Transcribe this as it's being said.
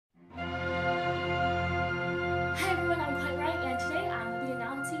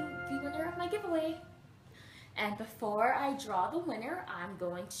before I draw the winner, I'm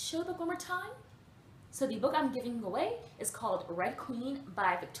going to show the book one more time. So the book I'm giving away is called Red Queen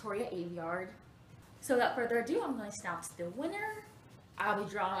by Victoria Aveyard. So without further ado, I'm going to announce the winner. I'll be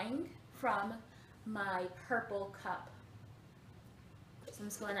drawing from my purple cup. So I'm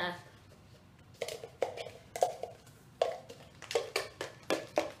just going to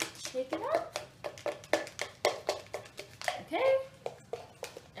shake it up. Okay.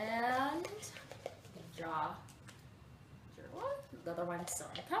 And draw one. The other one's still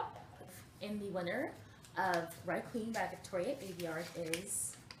in the cup. And the winner of Red Queen by Victoria Aveyard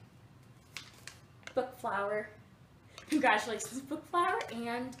is Bookflower. Congratulations, Bookflower,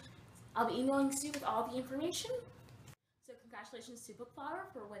 and I'll be emailing Sue with all the information. So congratulations to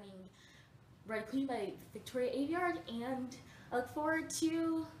Bookflower for winning Red Queen by Victoria Aveyard, and I look forward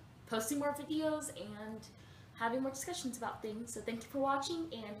to posting more videos and having more discussions about things. So thank you for watching,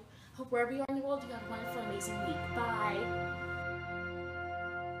 and hope wherever you are in the world you have a wonderful, amazing week. Bye!